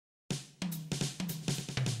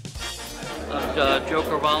I'm Joe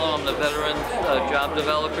Carvalho. I'm the Veterans Job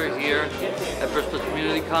Developer here at Bristol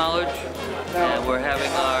Community College, and we're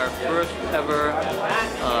having our first ever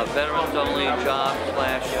Veterans-only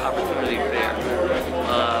job/opportunity fair.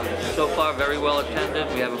 So far, very well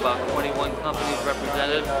attended. We have about 21 companies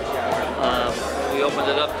represented. We opened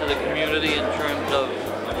it up to the community in terms of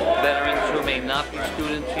veterans who may not be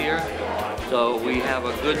students here. So we have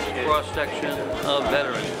a good cross-section of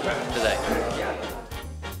veterans today.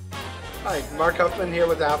 Hi, Mark Huffman here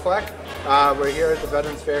with Aflac. We're here at the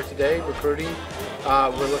Veterans Fair today recruiting.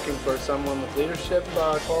 We're looking for someone with leadership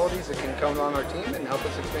qualities that can come on our team and help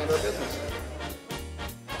us expand our business.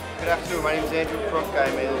 Good afternoon, my name is Andrew Crook.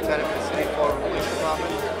 I'm a lieutenant in the City of Florida Police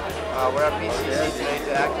Department. We're at PCC today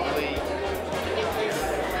to actively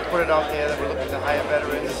put it out there that we're looking to hire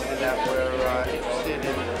veterans and that we're interested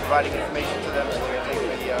in providing information to them so they can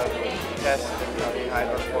take the test and be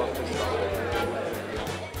hired by Florida Police Department.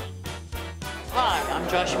 Hi, I'm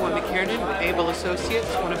Joshua McKiernan with Able Associates,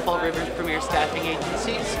 one of Fall River's premier staffing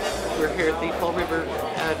agencies. We're here at the Fall River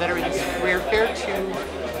Veterans Career Fair to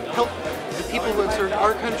help the people who have served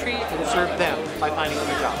our country and serve them by finding them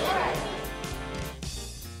a job.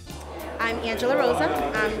 I'm Angela Rosa.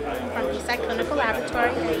 I'm from Eastside Clinical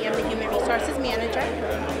Laboratory. I am the Human Resources Manager.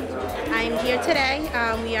 I'm here today.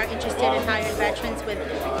 We are interested in hiring veterans with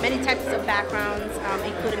many types of backgrounds,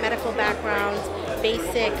 including medical backgrounds,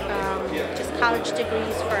 basic, just college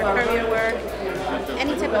degrees for career work,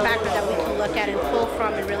 any type of background that we can look at and pull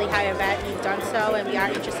from and really hire a vet. We've done so, and we are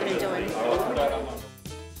interested in doing it.